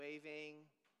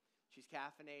She's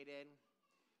caffeinated.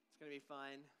 It's going to be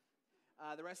fun.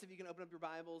 The rest of you can open up your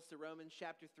Bibles to Romans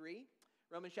chapter 3.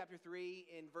 Romans chapter 3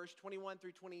 in verse 21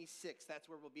 through 26. That's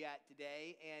where we'll be at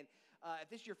today. And if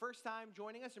this is your first time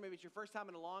joining us, or maybe it's your first time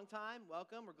in a long time,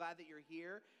 welcome. We're glad that you're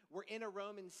here. We're in a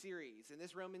Roman series, and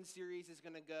this Roman series is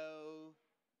going to go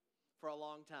for a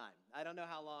long time. I don't know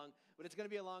how long, but it's going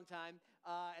to be a long time.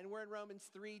 And we're in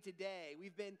Romans 3 today.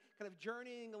 We've been kind of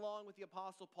journeying along with the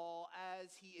Apostle Paul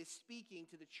as he is speaking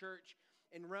to the church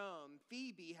in Rome.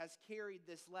 Phoebe has carried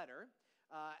this letter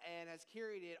and has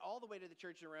carried it all the way to the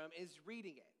church in Rome, is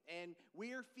reading it. And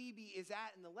where Phoebe is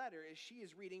at in the letter is she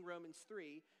is reading Romans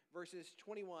 3, verses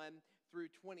 21 through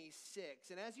 26.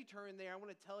 And as you turn there, I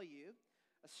want to tell you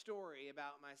a story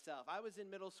about myself. I was in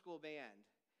middle school band,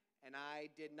 and I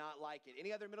did not like it.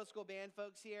 Any other middle school band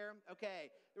folks here?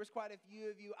 Okay, there was quite a few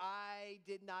of you. I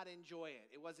did not enjoy it.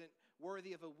 It wasn't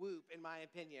worthy of a whoop, in my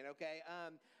opinion, okay?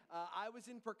 I was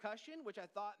in percussion, which I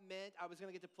thought meant I was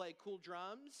going to get to play cool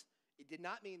drums. It did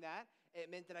not mean that. It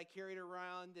meant that I carried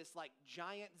around this like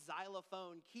giant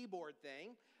xylophone keyboard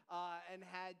thing and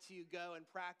had to go and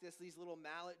practice these little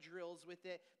mallet drills with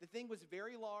it. The thing was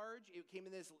very large. It came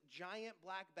in this giant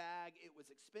black bag. It was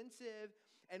expensive,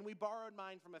 and we borrowed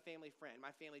mine from a family friend.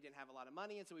 My family didn't have a lot of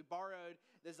money, and so we borrowed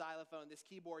the xylophone, this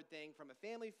keyboard thing, from a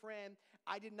family friend.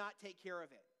 I did not take care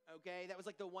of it. Okay, that was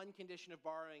like the one condition of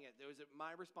borrowing it. It was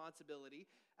my responsibility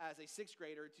as a sixth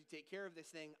grader to take care of this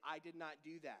thing. I did not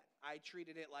do that. I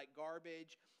treated it like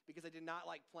garbage because I did not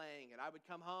like playing it. I would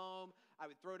come home, I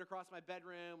would throw it across my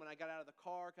bedroom when I got out of the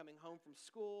car coming home from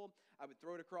school. I would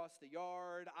throw it across the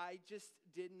yard. I just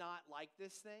did not like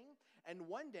this thing. And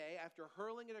one day, after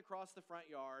hurling it across the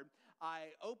front yard,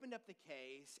 I opened up the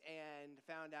case and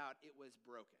found out it was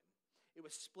broken. It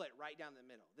was split right down the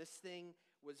middle. This thing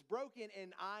was broken,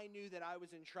 and I knew that I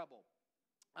was in trouble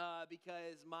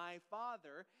because my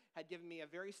father had given me a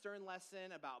very stern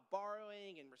lesson about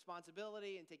borrowing and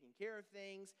responsibility and taking care of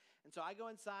things. And so I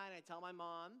go inside and I tell my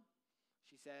mom.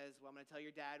 She says, well, I'm going to tell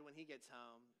your dad when he gets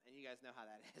home. And you guys know how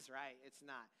that is, right? It's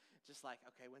not just like,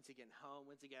 okay, when's he getting home?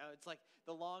 When's he getting home? It's like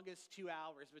the longest 2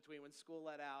 hours between when school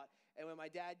let out and when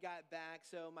my dad got back.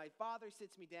 So my father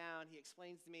sits me down. He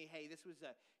explains to me, hey, this was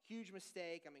a huge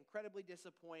mistake. I'm incredibly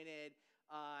disappointed.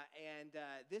 And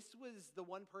this was the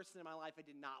one person in my life I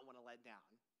did not want to let down,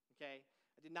 okay?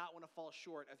 I did not want to fall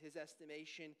short of his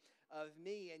estimation of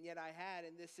me, and yet I had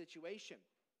in this situation.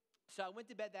 So I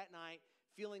went to bed that night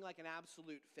feeling like an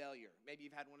absolute failure. Maybe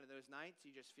you've had one of those nights.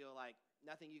 You just feel like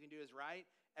nothing you can do is right.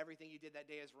 Everything you did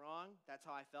that day is wrong. That's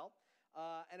how I felt.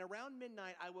 And around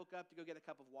midnight, I woke up to go get a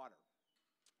cup of water.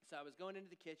 So I was going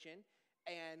into the kitchen,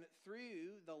 and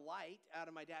through the light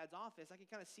out of my dad's office, I could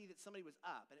kind of see that somebody was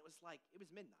up, and it was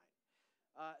midnight.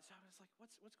 So I was like,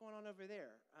 what's going on over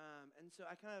there? And so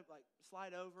I kind of like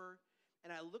slide over,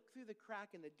 and I look through the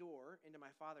crack in the door into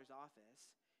my father's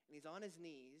office, and he's on his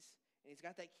knees, and he's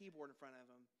got that keyboard in front of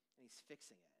him, and he's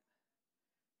fixing it.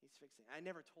 He's fixing it. I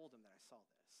never told him that I saw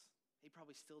this. He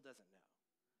probably still doesn't know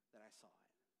that I saw it.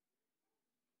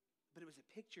 But it was a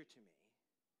picture to me.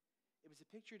 It was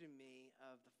a picture to me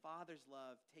of the Father's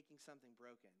love taking something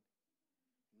broken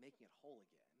and making it whole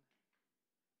again.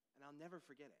 And I'll never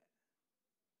forget it.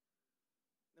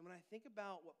 And when I think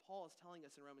about what Paul is telling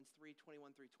us in Romans 3,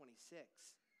 21 through 26,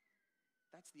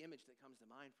 that's the image that comes to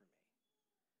mind for me.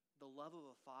 The love of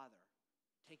a father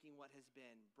taking what has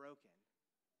been broken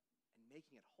and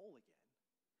making it whole again.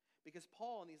 Because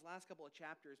Paul, in these last couple of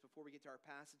chapters before we get to our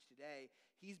passage today,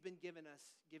 he's been giving us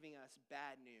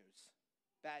bad news.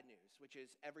 Bad news, which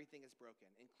is everything is broken,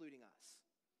 including us.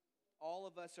 All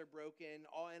of us are broken,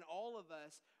 and all of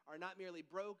us are not merely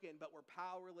broken, but we're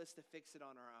powerless to fix it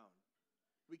on our own.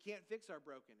 We can't fix our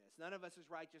brokenness. None of us is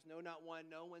righteous, no, not one.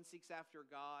 No one seeks after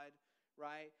God,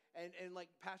 right? And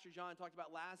like Pastor John talked about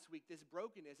last week, this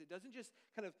brokenness, it's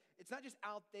not just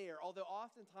out there, although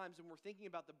oftentimes when we're thinking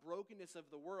about the brokenness of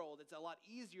the world, it's a lot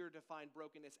easier to find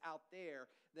brokenness out there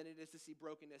than it is to see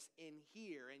brokenness in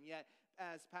here. And yet,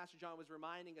 as Pastor John was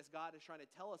reminding us, God is trying to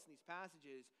tell us in these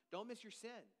passages, don't miss your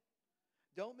sin.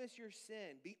 Don't miss your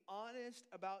sin. Be honest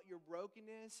about your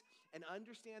brokenness and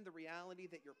understand the reality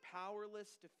that you're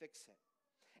powerless to fix it.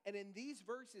 And in these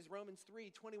verses, Romans 3,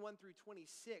 21 through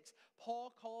 26,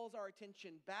 Paul calls our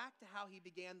attention back to how he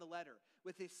began the letter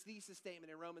with his thesis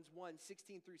statement in Romans 1,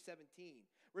 16 through 17.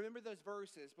 Remember those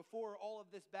verses before all of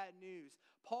this bad news.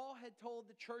 Paul had told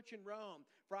the church in Rome,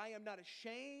 for I am not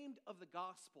ashamed of the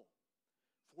gospel,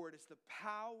 for it is the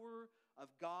power of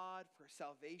God for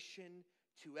salvation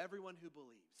to everyone who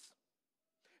believes.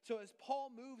 So as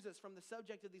Paul moves us from the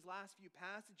subject of these last few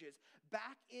passages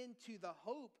back into the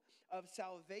hope of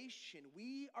salvation,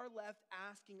 we are left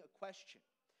asking a question.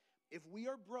 If we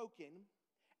are broken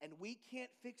and we can't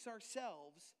fix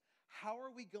ourselves, how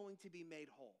are we going to be made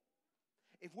whole?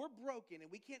 If we're broken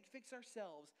and we can't fix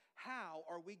ourselves, how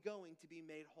are we going to be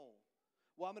made whole?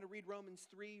 Well, I'm going to read Romans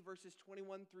 3, verses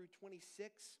 21 through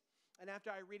 26. And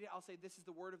after I read it, I'll say, this is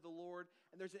the word of the Lord.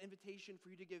 And there's an invitation for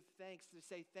you to give thanks, to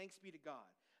say, thanks be to God.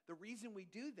 The reason we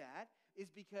do that is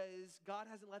because God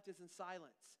hasn't left us in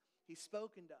silence. He's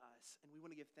spoken to us, and we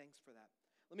want to give thanks for that.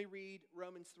 Let me read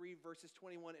Romans 3, verses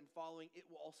 21 and following. It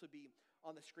will also be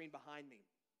on the screen behind me.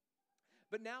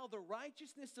 But now the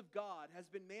righteousness of God has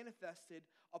been manifested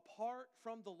apart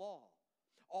from the law,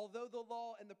 although the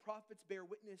law and the prophets bear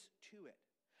witness to it.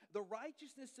 The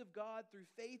righteousness of God through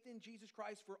faith in Jesus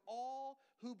Christ for all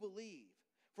who believe.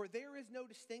 For there is no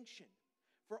distinction.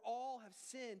 For all have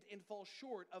sinned and fall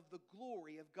short of the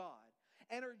glory of God,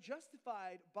 and are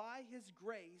justified by his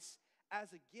grace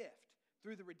as a gift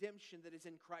through the redemption that is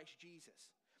in Christ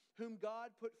Jesus, whom God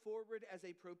put forward as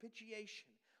a propitiation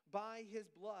by his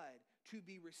blood to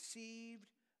be received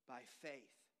by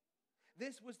faith.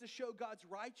 This was to show God's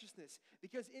righteousness,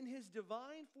 because in his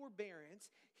divine forbearance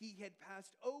he had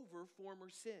passed over former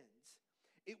sins.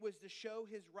 It was to show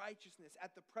his righteousness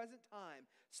at the present time,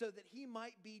 so that he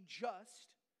might be just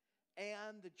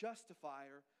and the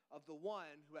justifier of the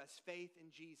one who has faith in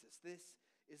Jesus. This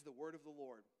is the word of the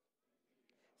Lord.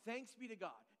 Thanks be to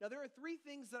God. Now, there are three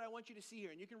things that I want you to see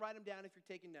here, and you can write them down if you're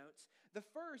taking notes. The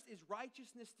first is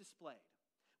righteousness displayed.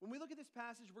 When we look at this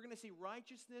passage, we're going to see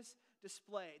righteousness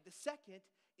displayed. The second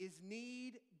is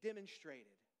need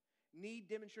demonstrated. Need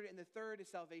demonstrated. And the third is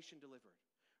salvation delivered.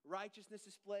 Righteousness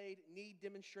displayed, need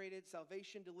demonstrated,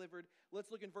 salvation delivered.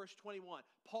 Let's look in verse 21.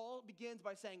 Paul begins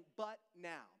by saying, but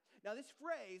now. Now, this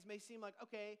phrase may seem like,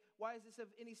 okay, why is this of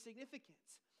any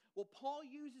significance? Well, Paul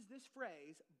uses this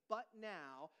phrase, but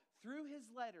now, through his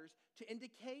letters to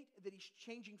indicate that he's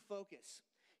changing focus.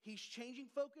 He's changing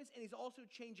focus, and he's also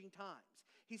changing times.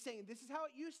 He's saying this is how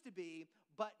it used to be,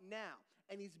 but now.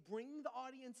 And he's bringing the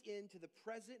audience into the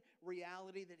present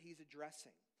reality that he's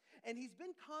addressing. And he's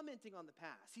been commenting on the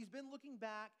past. He's been looking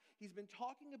back. He's been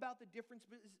talking about the difference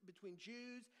between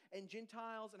Jews and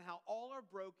Gentiles and how all are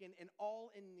broken and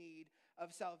all in need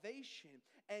of salvation.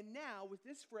 And now, with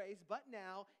this phrase, but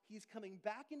now, he's coming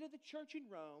back into the church in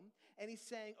Rome, and he's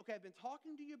saying, okay, I've been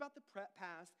talking to you about the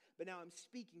past, but now I'm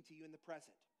speaking to you in the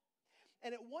present.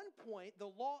 And at one point,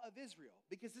 the law of Israel,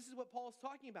 because this is what Paul is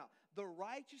talking about, the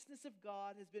righteousness of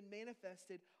God has been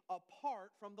manifested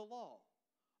apart from the law.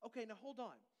 Okay, now hold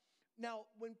on. Now,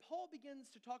 when Paul begins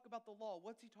to talk about the law,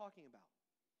 what's he talking about?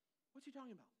 What's he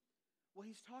talking about? Well,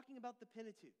 he's talking about the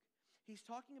Pentateuch. He's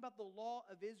talking about the law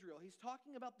of Israel. He's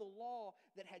talking about the law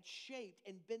that had shaped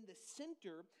and been the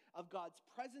center of God's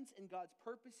presence and God's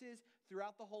purposes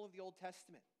throughout the whole of the Old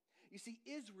Testament. You see,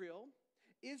 Israel,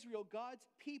 God's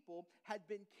people, had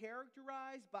been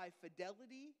characterized by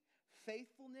fidelity,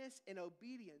 faithfulness, and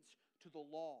obedience to the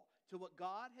law, to what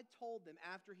God had told them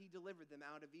after he delivered them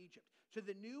out of Egypt, to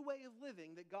the new way of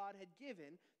living that God had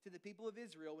given to the people of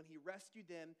Israel when he rescued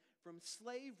them from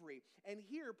slavery. And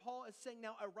here Paul is saying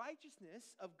now a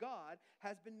righteousness of God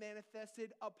has been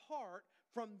manifested apart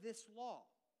from this law.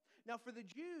 Now, for the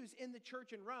Jews in the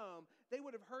church in Rome, they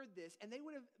would have heard this and they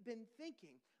would have been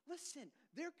thinking, listen,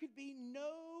 there could be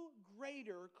no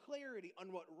greater clarity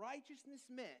on what righteousness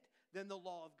meant than the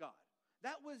law of God.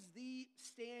 That was the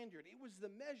standard. It was the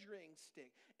measuring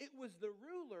stick. It was the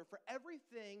ruler for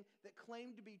everything that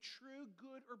claimed to be true,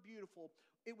 good, or beautiful.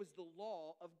 It was the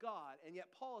law of God. And yet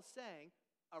Paul is saying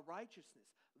the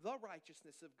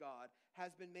righteousness of God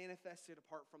has been manifested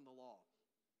apart from the law.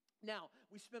 Now,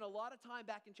 we spent a lot of time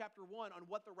back in chapter 1 on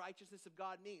what the righteousness of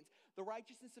God means. The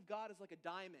righteousness of God is like a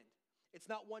diamond. It's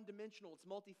not one-dimensional. It's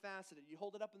multifaceted. You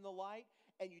hold it up in the light,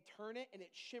 and you turn it, and it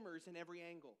shimmers in every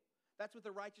angle. That's what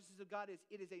the righteousness of God is.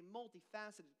 It is a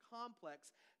multifaceted,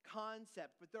 complex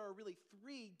concept, but there are really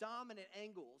three dominant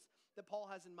angles that Paul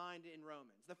has in mind in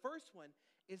Romans. The first one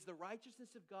is the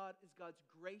righteousness of God is God's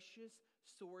gracious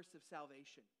source of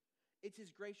salvation. It's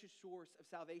his gracious source of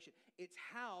salvation. It's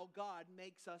how God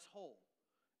makes us whole.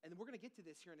 And we're going to get to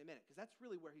this here in a minute, because that's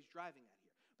really where he's driving at here.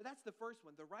 But that's the first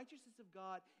one. The righteousness of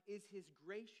God is his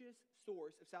gracious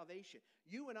source of salvation.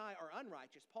 You and I are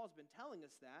unrighteous. Paul's been telling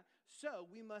us that. So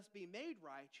we must be made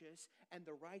righteous, and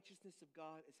the righteousness of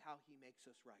God is how he makes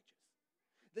us righteous.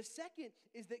 The second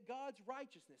is that God's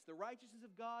righteousness, the righteousness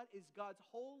of God, is God's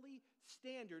holy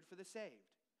standard for the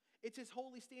saved. It's his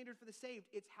holy standard for the saved.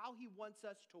 It's how he wants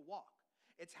us to walk.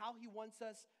 It's how he wants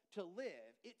us to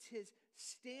live. It's his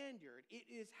standard. It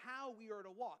is how we are to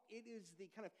walk. It is the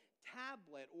kind of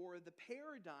tablet or the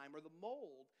paradigm or the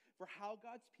mold for how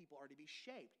God's people are to be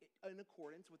shaped in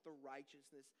accordance with the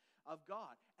righteousness of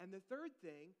God. And the third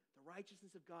thing, the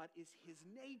righteousness of God, is his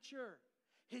nature.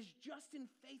 His just and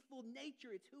faithful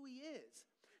nature. It's who he is.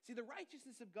 See, the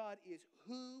righteousness of God is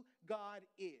who God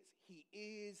is. He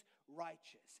is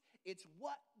righteous. It's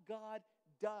what God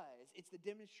does. It's the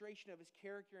demonstration of his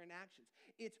character and actions.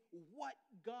 It's what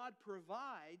God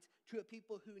provides to a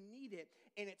people who need it,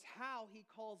 and it's how he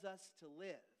calls us to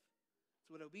live. It's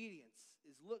what obedience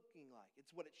is looking like.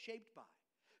 It's what it's shaped by.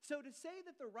 So to say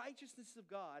that the righteousness of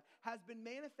God has been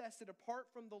manifested apart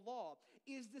from the law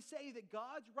is to say that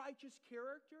God's righteous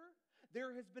character,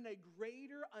 there has been a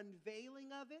greater unveiling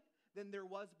of it than there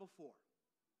was before.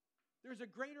 There's a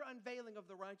greater unveiling of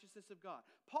the righteousness of God.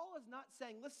 Paul is not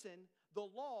saying, listen, the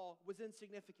law was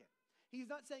insignificant. He's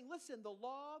not saying, listen, the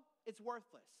law, it's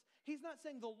worthless. He's not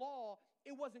saying the law,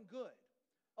 it wasn't good.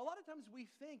 A lot of times we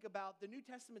think about the New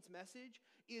Testament's message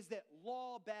is that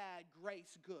law bad,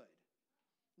 grace good.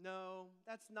 No,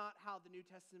 that's not how the New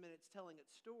Testament is telling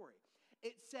its story.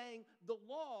 It's saying the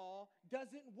law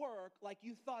doesn't work like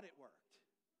you thought it worked.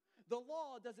 The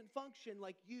law doesn't function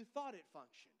like you thought it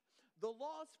functioned. The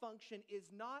law's function is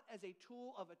not as a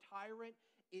tool of a tyrant,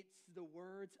 it's the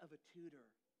words of a tutor.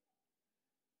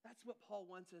 That's what Paul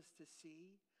wants us to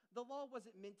see. The law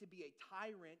wasn't meant to be a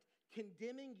tyrant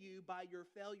condemning you by your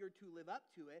failure to live up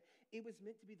to it. It was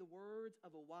meant to be the words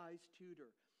of a wise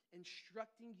tutor,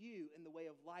 instructing you in the way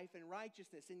of life and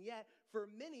righteousness. And yet, for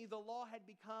many, the law had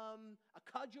become a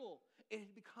cudgel. It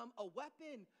had become a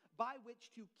weapon by which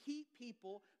to keep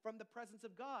people from the presence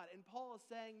of God. And Paul is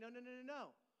saying,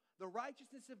 no. The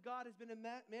righteousness of God has been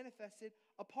manifested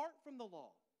apart from the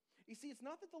law. You see, it's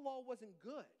not that the law wasn't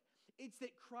good. It's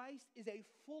that Christ is a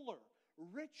fuller,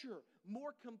 richer,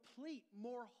 more complete,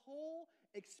 more whole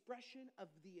expression of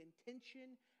the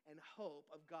intention and hope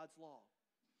of God's law.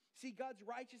 See, God's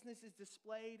righteousness is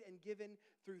displayed and given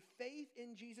through faith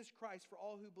in Jesus Christ for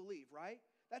all who believe, right?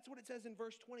 That's what it says in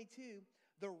verse 22.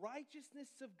 The righteousness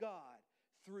of God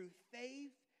through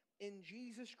faith in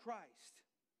Jesus Christ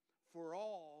for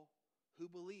all who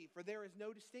believe. For there is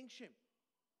no distinction.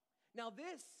 Now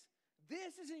this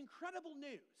is incredible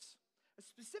news,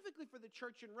 specifically for the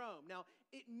church in Rome. Now,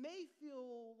 it may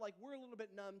feel like we're a little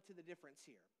bit numb to the difference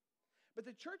here. But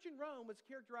the church in Rome was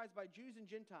characterized by Jews and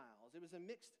Gentiles. It was a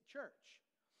mixed church.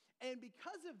 And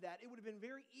because of that, it would have been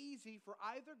very easy for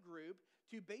either group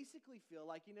to basically feel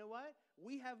like, you know what?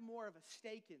 We have more of a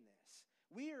stake in this.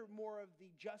 We are more of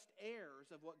the just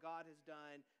heirs of what God has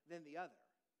done than the other.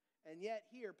 And yet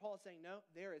here, Paul is saying, no,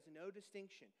 there is no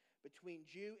distinction between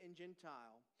Jew and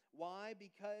Gentile. Why?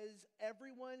 Because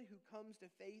everyone who comes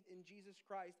to faith in Jesus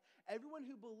Christ, everyone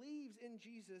who believes in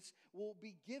Jesus will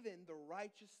be given the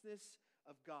righteousness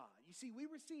of God. You see, we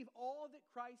receive all that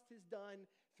Christ has done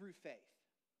through faith.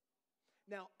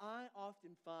 Now, I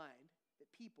often find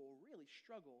that people really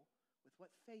struggle with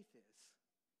what faith is.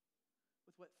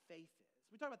 With what faith is.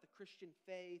 We talk about the Christian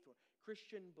faith or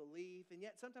Christian belief, and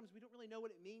yet sometimes we don't really know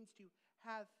what it means to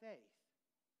have faith.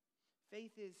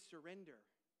 Faith is surrender.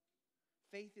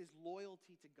 Faith is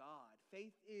loyalty to God.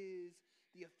 Faith is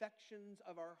the affections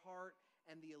of our heart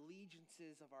and the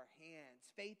allegiances of our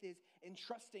hands. Faith is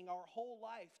entrusting our whole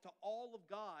life to all of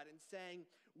God and saying,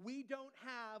 we don't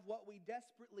have what we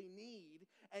desperately need,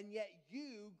 and yet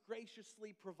you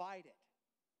graciously provide it.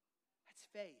 That's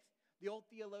faith. The old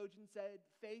theologian said,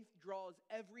 faith draws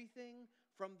everything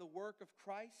from the work of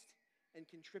Christ and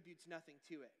contributes nothing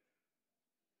to it.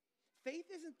 Faith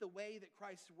isn't the way that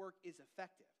Christ's work is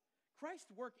effective.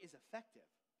 Christ's work is effective.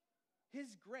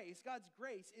 His grace, God's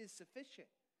grace, is sufficient.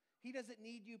 He doesn't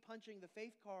need you punching the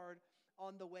faith card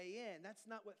on the way in. That's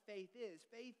not what faith is.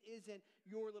 Faith isn't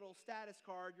your little status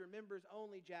card, your members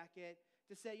only jacket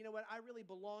to say, you know what, I really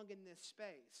belong in this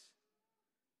space.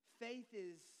 Faith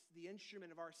is the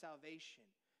instrument of our salvation.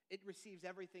 It receives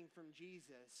everything from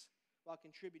Jesus while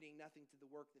contributing nothing to the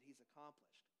work that he's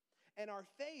accomplished. And our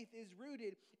faith is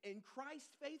rooted in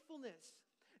Christ's faithfulness.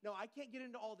 Now, I can't get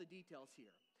into all the details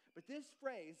here, but this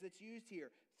phrase that's used here,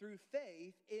 through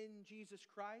faith in Jesus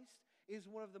Christ, is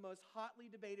one of the most hotly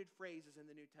debated phrases in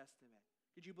the New Testament.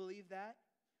 Could you believe that?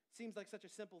 Seems like such a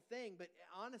simple thing, but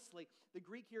honestly, the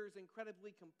Greek here is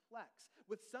incredibly complex,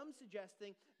 with some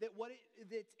suggesting that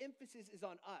its emphasis is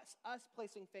on us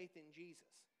placing faith in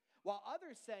Jesus, while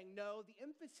others saying, no, the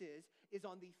emphasis is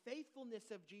on the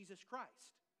faithfulness of Jesus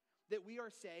Christ, that we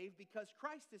are saved because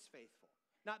Christ is faithful,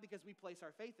 not because we place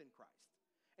our faith in Christ.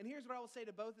 And here's what I will say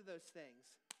to both of those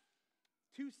things.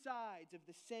 Two sides of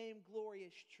the same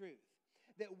glorious truth,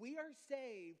 that we are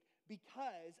saved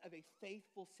because of a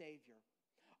faithful Savior.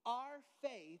 Our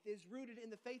faith is rooted in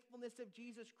the faithfulness of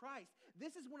Jesus Christ.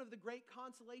 This is one of the great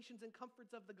consolations and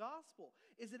comforts of the gospel,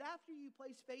 is that after you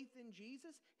place faith in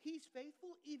Jesus, he's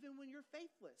faithful even when you're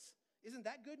faithless. Isn't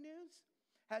that good news?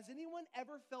 Has anyone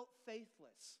ever felt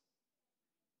faithless?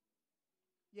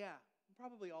 Yeah,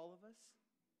 probably all of us,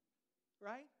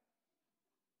 right?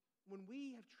 When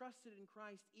we have trusted in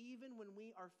Christ, even when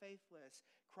we are faithless,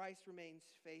 Christ remains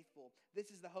faithful. This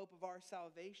is the hope of our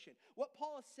salvation. What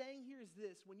Paul is saying here is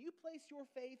this: when you place your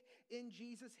faith in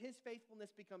Jesus, his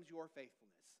faithfulness becomes your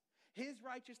faithfulness. His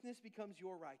righteousness becomes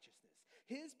your righteousness.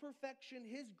 His perfection,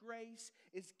 his grace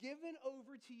is given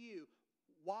over to you.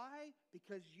 Why?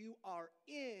 Because you are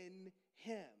in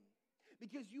him.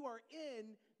 Because you are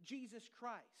in Jesus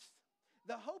Christ.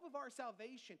 The hope of our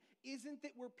salvation isn't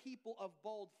that we're people of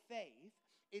bold faith.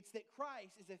 It's that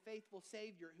Christ is a faithful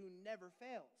Savior who never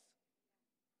fails.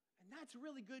 And that's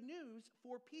really good news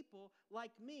for people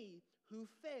like me who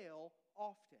fail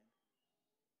often.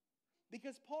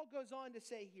 Because Paul goes on to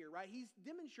say here, right, he's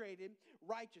demonstrated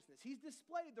righteousness. He's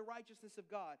displayed the righteousness of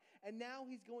God. And now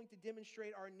he's going to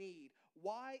demonstrate our need.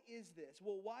 Why is this?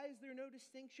 Well, why is there no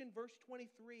distinction? Verse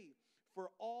 23, for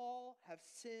all have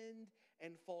sinned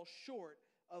and fall short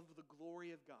of the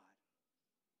glory of God.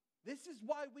 This is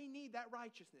why we need that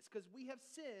righteousness, because we have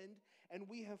sinned and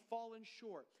we have fallen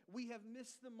short. We have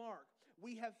missed the mark.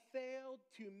 We have failed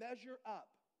to measure up.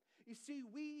 You see,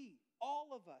 we, all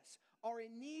of us, are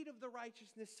in need of the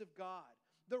righteousness of God,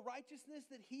 the righteousness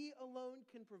that he alone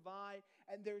can provide,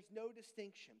 and there's no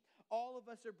distinction. All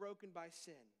of us are broken by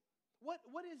sin.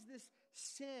 What is this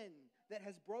sin that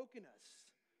has broken us?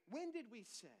 When did we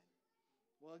sin?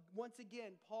 Well, once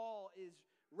again, Paul is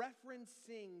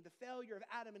referencing the failure of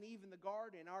Adam and Eve in the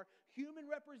garden, our human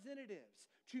representatives,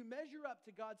 to measure up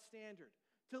to God's standard,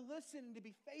 to listen and to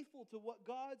be faithful to what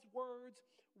God's words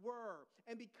were.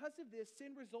 And because of this,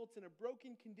 sin results in a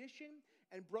broken condition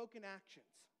and broken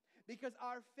actions. Because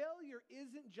our failure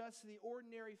isn't just the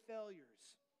ordinary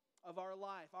failures of our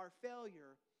life. Our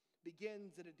failure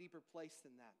begins at a deeper place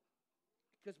than that.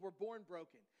 Because we're born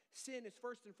broken. Sin is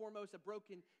first and foremost a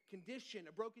broken condition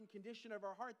of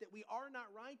our heart, that we are not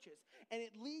righteous. And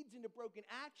it leads into broken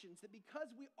actions that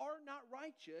because we are not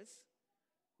righteous,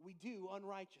 we do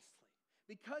unrighteously.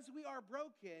 Because we are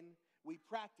broken, we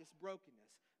practice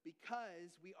brokenness.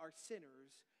 Because we are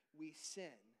sinners, we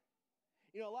sin.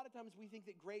 You know, a lot of times we think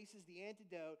that grace is the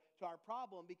antidote to our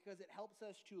problem because it helps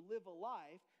us to live a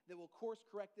life that will course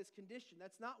correct this condition.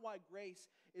 That's not why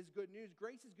grace is good news.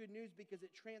 Grace is good news because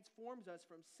it transforms us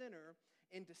from sinner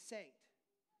into saint.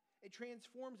 It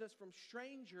transforms us from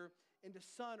stranger into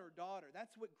son or daughter.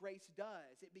 That's what grace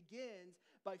does. It begins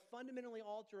by fundamentally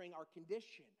altering our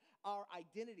condition, our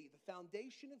identity, the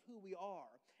foundation of who we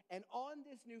are. And on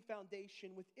this new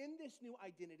foundation, within this new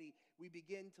identity, we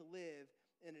begin to live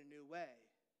in a new way.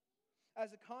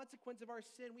 As a consequence of our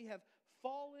sin, we have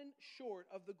fallen short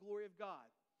of the glory of God.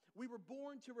 We were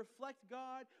born to reflect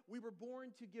God. We were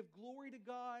born to give glory to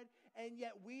God. And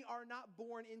yet we are not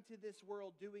born into this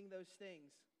world doing those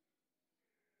things.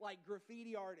 Like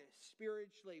graffiti artists,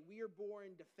 spiritually, we are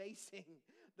born defacing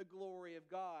the glory of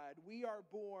God. We are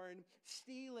born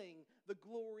stealing the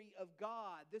glory of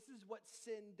God. This is what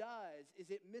sin does,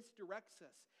 is it misdirects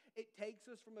us. It takes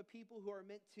us from a people who are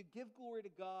meant to give glory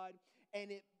to God,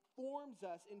 and it forms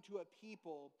us into a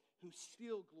people who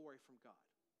steal glory from God.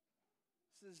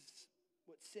 This is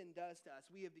what sin does to us.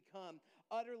 We have become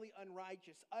utterly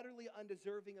unrighteous, utterly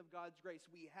undeserving of God's grace.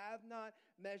 We have not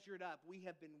measured up. We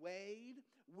have been weighed,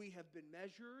 we have been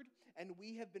measured, and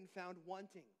we have been found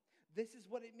wanting. This is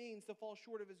what it means to fall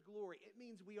short of his glory. It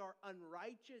means we are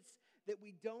unrighteous, that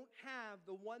we don't have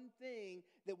the one thing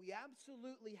that we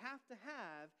absolutely have to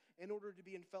have in order to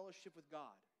be in fellowship with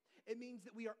God. It means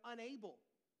that we are unable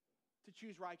to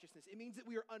choose righteousness. It means that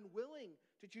we are unwilling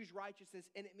to choose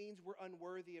righteousness, and it means we're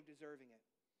unworthy of deserving it.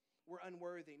 We're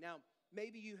unworthy. Now,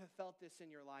 maybe you have felt this in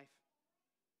your life.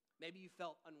 Maybe you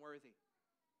felt unworthy.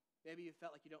 Maybe you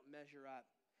felt like you don't measure up.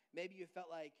 Maybe you felt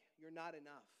like you're not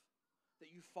enough, that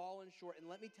you've fallen short. And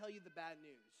let me tell you the bad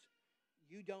news.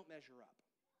 You don't measure up.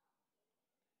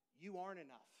 You aren't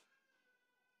enough.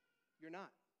 You're not.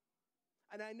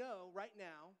 And I know right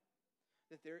now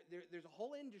that there's a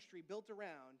whole industry built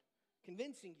around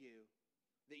convincing you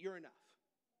that you're enough.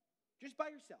 Just by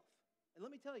yourself. And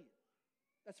let me tell you,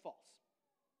 that's false.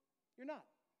 You're not.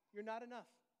 You're not enough.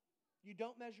 You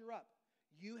don't measure up.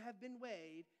 You have been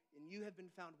weighed and you have been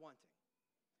found wanting.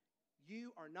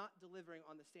 You are not delivering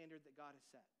on the standard that God has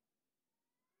set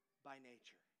by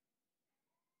nature.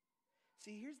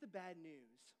 See, here's the bad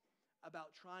news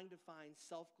about trying to find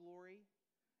self-glory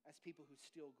as people who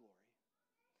steal glory.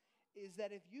 Is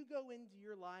that if you go into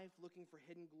your life looking for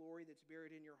hidden glory that's buried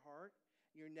in your heart,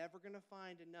 you're never going to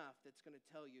find enough that's going to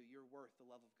tell you you're worth the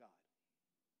love of God.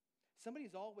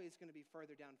 Somebody's always going to be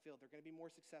further downfield. They're going to be more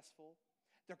successful.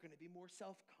 They're going to be more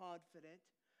self-confident.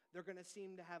 They're going to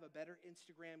seem to have a better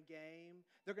Instagram game.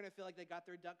 They're going to feel like they got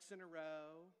their ducks in a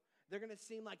row. They're going to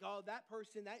seem like, oh, that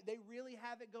person, they really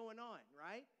have it going on,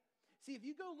 right? See, if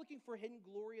you go looking for hidden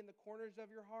glory in the corners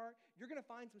of your heart, you're going to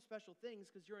find some special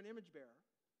things because you're an image bearer.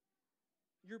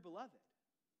 You're beloved.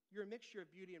 You're a mixture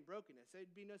of beauty and brokenness.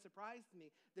 It'd be no surprise to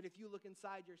me that if you look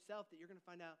inside yourself that you're going to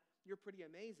find out you're pretty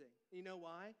amazing. You know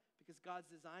why? Because God's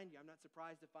designed you. I'm not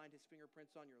surprised to find his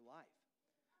fingerprints on your life.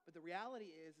 But the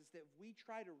reality is that if we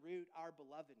try to root our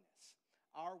belovedness,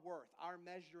 our worth, our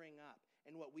measuring up,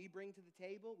 and what we bring to the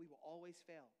table, we will always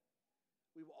fail.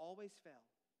 We will always fail.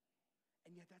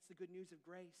 And yet that's the good news of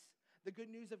grace. The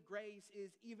good news of grace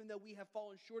is even though we have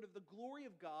fallen short of the glory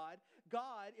of God,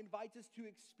 God invites us to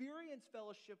experience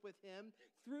fellowship with him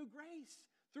through grace,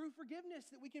 through forgiveness,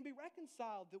 that we can be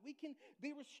reconciled, that we can be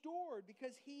restored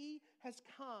because he has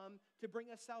come to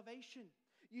bring us salvation.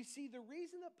 You see, the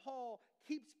reason that Paul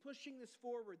keeps pushing this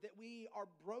forward, that we are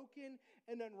broken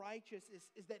and unrighteous,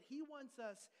 is that he wants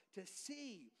us to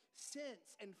see,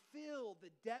 sense, and feel the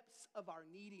depths of our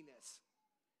neediness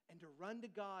and to run to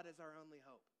God as our only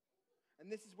hope.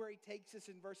 And this is where he takes us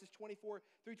in verses 24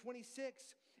 through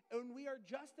 26. And we are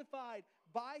justified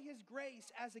by his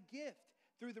grace as a gift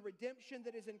through the redemption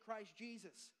that is in Christ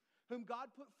Jesus, whom God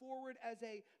put forward as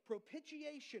a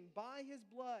propitiation by his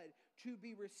blood to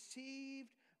be received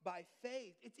by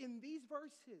faith. It's in these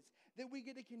verses that we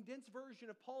get a condensed version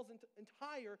of Paul's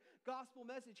entire gospel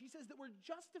message. He says that we're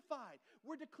justified,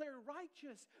 we're declared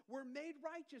righteous, we're made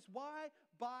righteous. Why?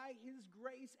 By his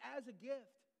grace as a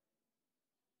gift.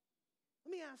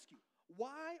 Let me ask you,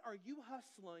 why are you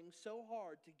hustling so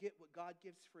hard to get what God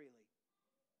gives freely?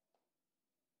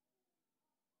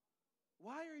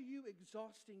 Why are you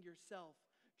exhausting yourself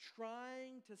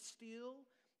trying to steal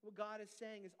what God is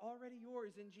saying is already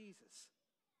yours in Jesus?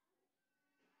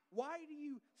 Why do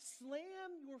you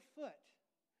slam your foot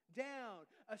down,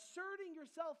 asserting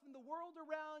yourself in the world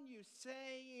around you,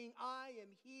 saying, I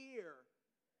am here,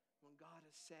 when God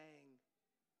is saying,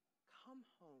 come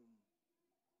home,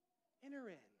 enter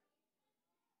in?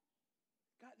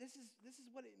 God, this is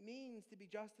what it means to be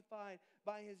justified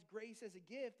by his grace as a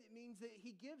gift. It means that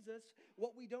he gives us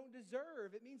what we don't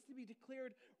deserve. It means to be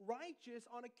declared righteous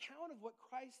on account of what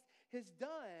Christ has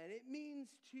done. It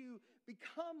means to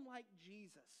become like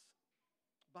Jesus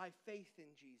by faith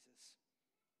in Jesus.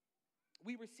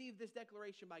 We receive this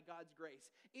declaration by God's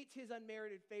grace. It's his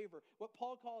unmerited favor, what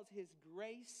Paul calls his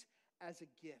grace as a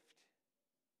gift.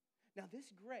 Now,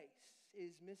 this grace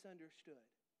is misunderstood.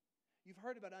 You've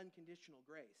heard about unconditional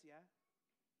grace, yeah?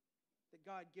 That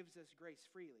God gives us grace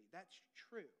freely. That's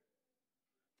true.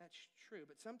 That's true.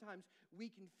 But sometimes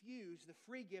we confuse the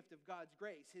free gift of God's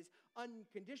grace, his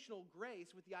unconditional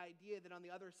grace, with the idea that on the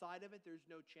other side of it, there's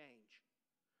no change.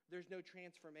 There's no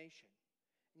transformation.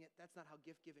 And yet, that's not how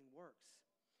gift-giving works.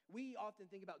 We often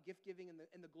think about gift-giving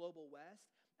in the global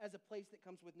West as a place that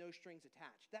comes with no strings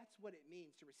attached. That's what it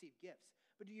means to receive gifts.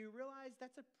 But do you realize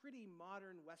that's a pretty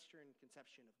modern Western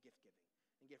conception of gift-giving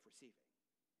and gift receiving?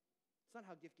 It's not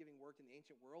how gift-giving worked in the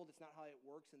ancient world. It's not how it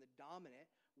works in the dominant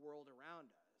world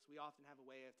around us. We often have a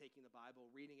way of taking the Bible,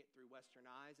 reading it through Western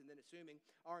eyes, and then assuming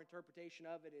our interpretation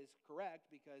of it is correct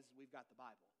because we've got the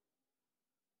Bible.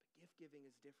 But gift-giving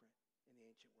is different in the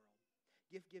ancient world.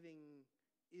 Gift-giving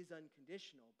is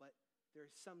unconditional, but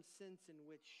there's some sense in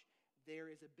which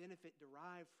there is a benefit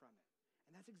derived from it.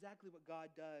 And that's exactly what God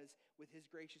does with his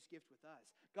gracious gift with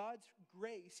us. God's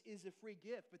grace is a free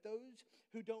gift, but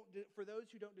for those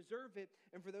who don't deserve it,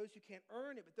 and for those who can't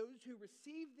earn it, but those who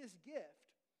receive this gift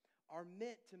are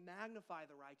meant to magnify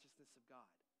the righteousness of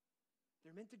God.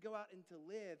 They're meant to go out and to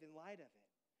live in light of it.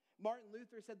 Martin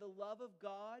Luther said, the love of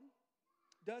God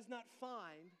does not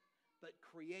find, but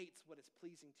creates what is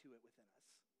pleasing to it within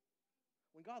us.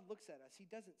 When God looks at us, he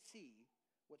doesn't see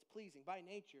what's pleasing. By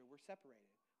nature, we're separated.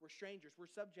 We're strangers. We're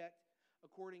subject,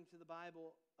 according to the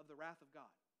Bible, of the wrath of God.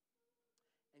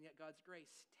 And yet God's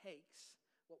grace takes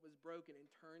what was broken and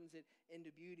turns it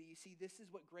into beauty. You see, this is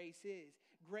what grace is.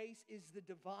 Grace is the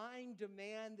divine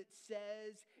demand that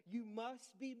says, you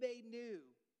must be made new.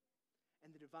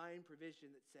 And the divine provision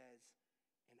that says,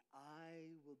 and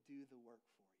I will do the work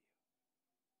for you.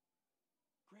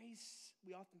 Grace,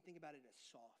 we often think about it as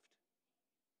soft.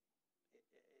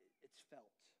 It's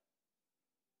felt.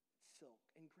 Silk.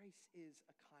 And grace is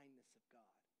a kindness of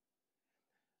God.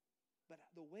 But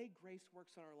the way grace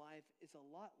works in our life is a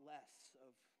lot less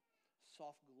of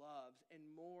soft gloves and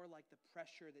more like the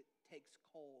pressure that takes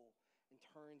coal and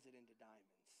turns it into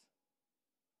diamonds.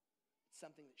 It's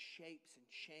something that shapes and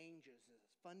changes, is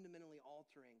fundamentally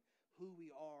altering who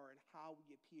we are and how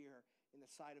we appear in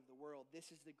the sight of the world.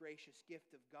 This is the gracious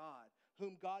gift of God,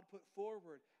 whom God put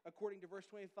forward, according to verse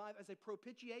 25, as a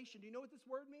propitiation. Do you know what this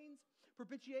word means?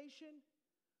 Propitiation?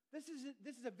 This is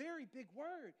a very big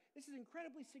word. This is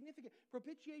incredibly significant.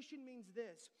 Propitiation means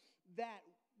this, that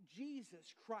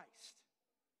Jesus Christ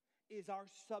is our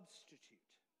substitute.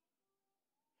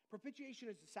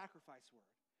 Propitiation is a sacrifice word.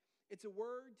 It's a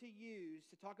word to use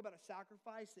to talk about a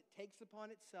sacrifice that takes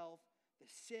upon itself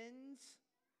the sins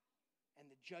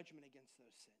and the judgment against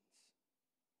those sins.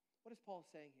 What is Paul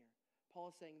saying here?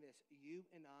 Paul is saying this, you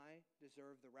and I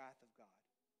deserve the wrath of God.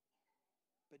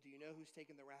 But do you know who's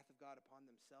taken the wrath of God upon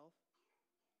themselves?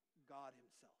 God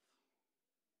himself.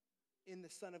 In the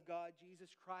Son of God,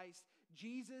 Jesus Christ,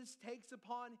 Jesus takes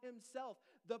upon himself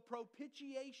the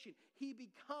propitiation. He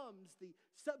becomes the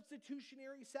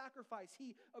substitutionary sacrifice.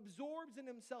 He absorbs in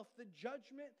himself the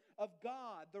judgment of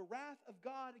God, the wrath of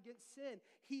God against sin.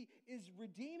 He is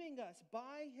redeeming us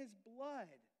by his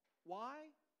blood.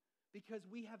 Why? Because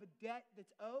we have a debt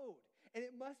that's owed, and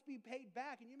it must be paid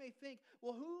back. And you may think,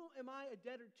 well, who am I a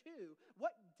debtor to?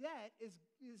 What debt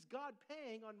is God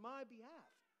paying on my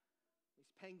behalf?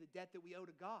 He's paying the debt that we owe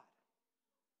to God.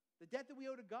 The debt that we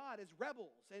owe to God as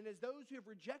rebels and as those who have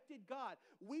rejected God.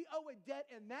 We owe a debt,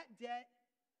 and that debt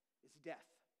is death.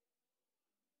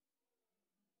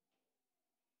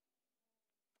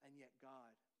 And yet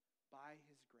God, by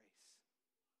his grace,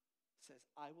 says,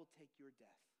 I will take your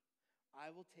death. I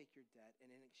will take your debt,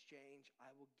 and in exchange,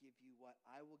 I will give you what?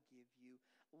 I will give you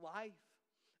life.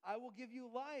 I will give you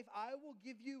life. I will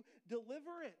give you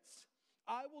deliverance.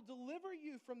 I will deliver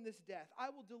you from this death.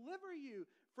 I will deliver you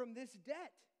from this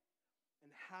debt.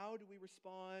 And how do we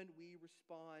respond? We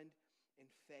respond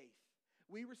in faith.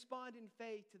 We respond in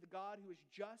faith to the God who is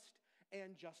just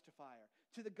and justifier,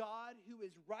 to the God who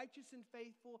is righteous and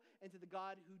faithful, and to the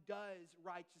God who does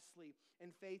righteously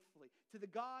and faithfully, to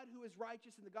the God who is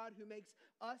righteous and the God who makes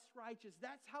us righteous.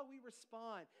 That's how we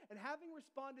respond. And having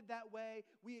responded that way,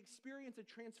 we experience a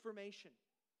transformation.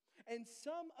 And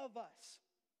some of us,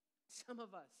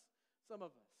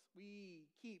 we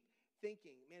keep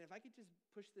thinking, man, if I could just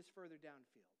push this further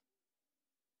downfield.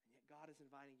 And yet God is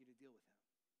inviting you to deal with him.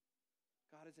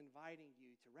 God is inviting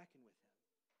you to reckon with him.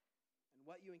 And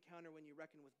what you encounter when you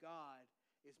reckon with God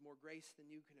is more grace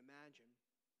than you can imagine.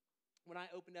 When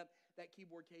I opened up that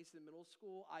keyboard case in middle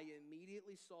school, I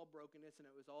immediately saw brokenness, and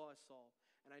it was all I saw.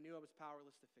 And I knew I was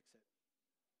powerless to fix it.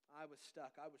 I was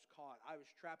stuck. I was caught. I was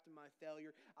trapped in my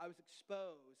failure. I was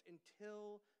exposed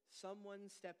until someone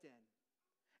stepped in.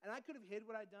 And I could have hid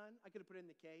what I'd done. I could have put it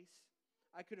in the case.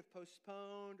 I could have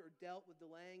postponed or dealt with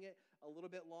delaying it a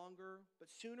little bit longer.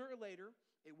 But sooner or later,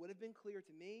 it would have been clear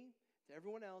to me, to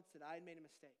everyone else, that I had made a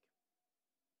mistake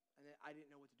and that I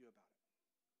didn't know what to do about it.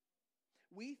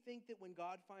 We think that when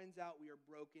God finds out we are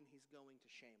broken, he's going to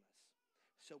shame us.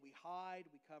 So we hide,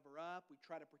 we cover up, we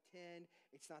try to pretend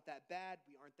it's not that bad,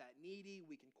 we aren't that needy,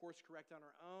 we can course correct on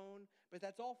our own, but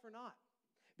that's all for naught.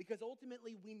 Because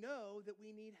ultimately we know that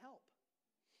we need help.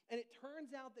 And it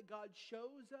turns out that God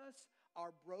shows us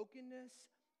our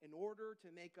brokenness in order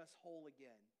to make us whole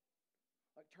again.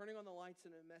 Like turning on the lights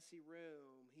in a messy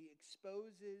room, he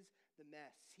exposes the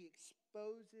mess. He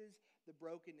exposes the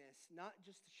brokenness, not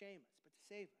just to shame us, but to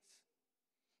save us.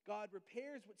 God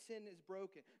repairs what sin is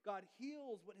broken. God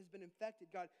heals what has been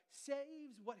infected. God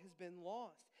saves what has been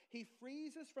lost. He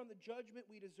frees us from the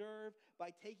judgment we deserve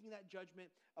by taking that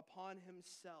judgment upon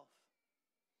himself.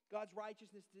 God's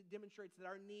righteousness demonstrates that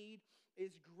our need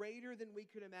is greater than we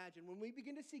could imagine. When we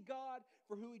begin to see God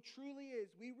for who he truly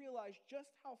is, we realize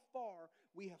just how far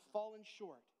we have fallen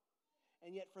short.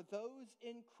 And yet for those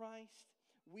in Christ,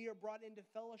 we are brought into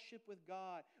fellowship with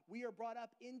God. We are brought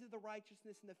up into the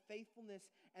righteousness and the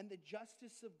faithfulness and the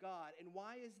justice of God. And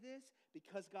why is this?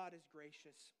 Because God is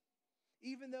gracious.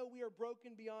 Even though we are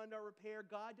broken beyond our repair,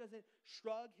 God doesn't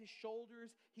shrug his shoulders.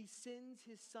 He sends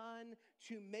his son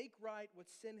to make right what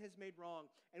sin has made wrong.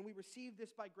 And we receive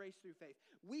this by grace through faith.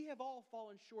 We have all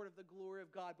fallen short of the glory of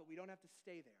God, but we don't have to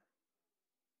stay there.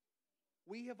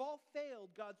 We have all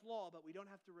failed God's law, but we don't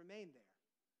have to remain there.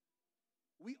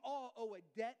 We all owe a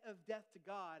debt of death to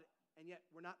God, and yet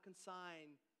we're not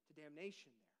consigned to damnation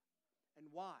there.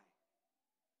 And why?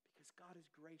 Because God is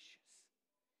gracious.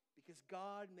 Because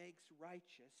God makes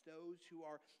righteous those who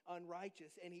are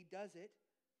unrighteous, and he does it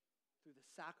through the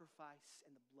sacrifice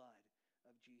and the blood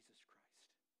of Jesus Christ.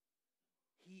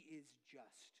 He is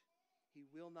just. He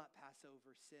will not pass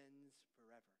over sins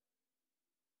forever.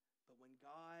 But when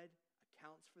God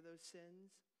accounts for those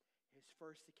sins, his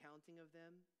first accounting of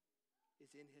them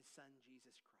is in his Son,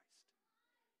 Jesus Christ.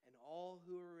 And all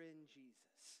who are in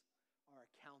Jesus are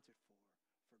accounted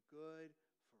for good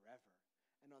forever.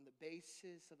 And on the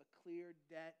basis of a clear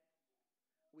debt,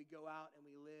 we go out and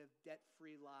we live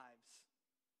debt-free lives.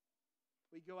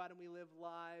 We go out and we live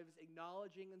lives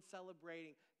acknowledging and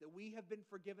celebrating that we have been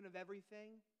forgiven of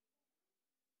everything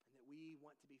and that we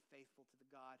want to be faithful to the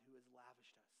God who has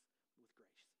lavished us with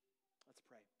grace. Let's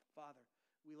pray. Father,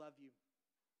 we love you.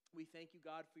 We thank you,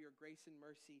 God, for your grace and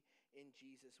mercy in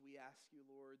Jesus. We ask you,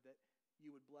 Lord, that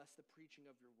you would bless the preaching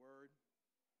of your word.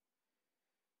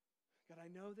 God, I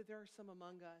know that there are some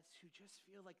among us who just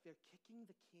feel like they're kicking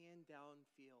the can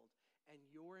downfield, and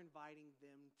you're inviting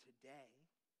them today,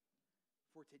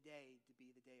 for today to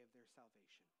be the day of their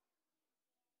salvation.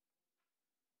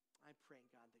 I pray,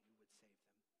 God, that you would save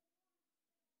them.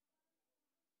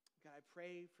 God, I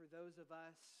pray for those of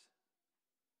us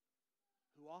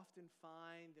who often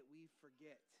find that we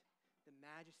forget the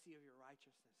majesty of your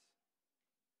righteousness.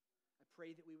 I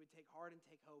pray that we would take heart and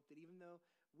take hope that even though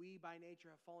we by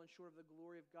nature have fallen short of the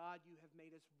glory of God, you have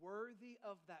made us worthy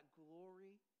of that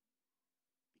glory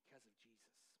because of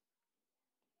Jesus.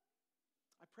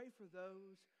 I pray for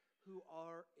those who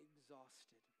are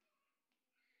exhausted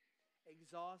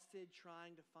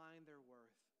trying to find their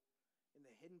worth in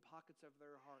the hidden pockets of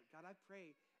their heart. God, I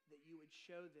pray that you would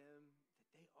show them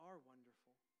that they are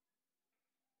wonderful,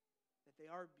 that they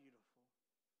are beautiful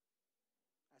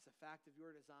as a fact of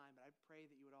your design, but I pray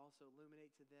that you would also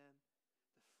illuminate to them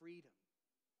the freedom,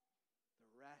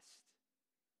 the rest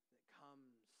that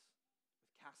comes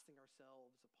with casting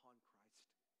ourselves upon Christ.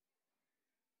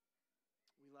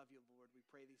 We love you, Lord. We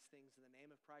pray these things in the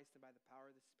name of Christ and by the power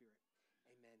of the Spirit.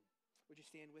 Amen. Would you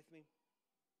stand with me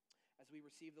as we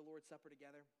receive the Lord's Supper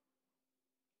together?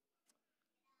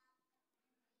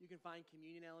 You can find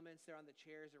communion elements there on the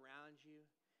chairs around you.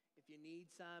 If you need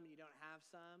some and you don't have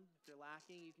some, if you're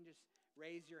lacking, you can just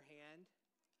raise your hand,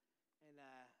 and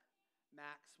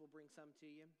Max will bring some to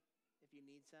you if you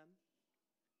need some.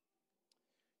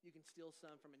 You can steal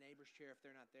some from a neighbor's chair if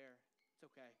they're not there. It's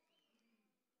okay.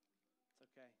 It's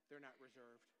okay. They're not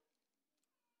reserved.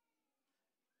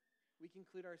 We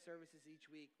conclude our services each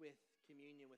week with communion with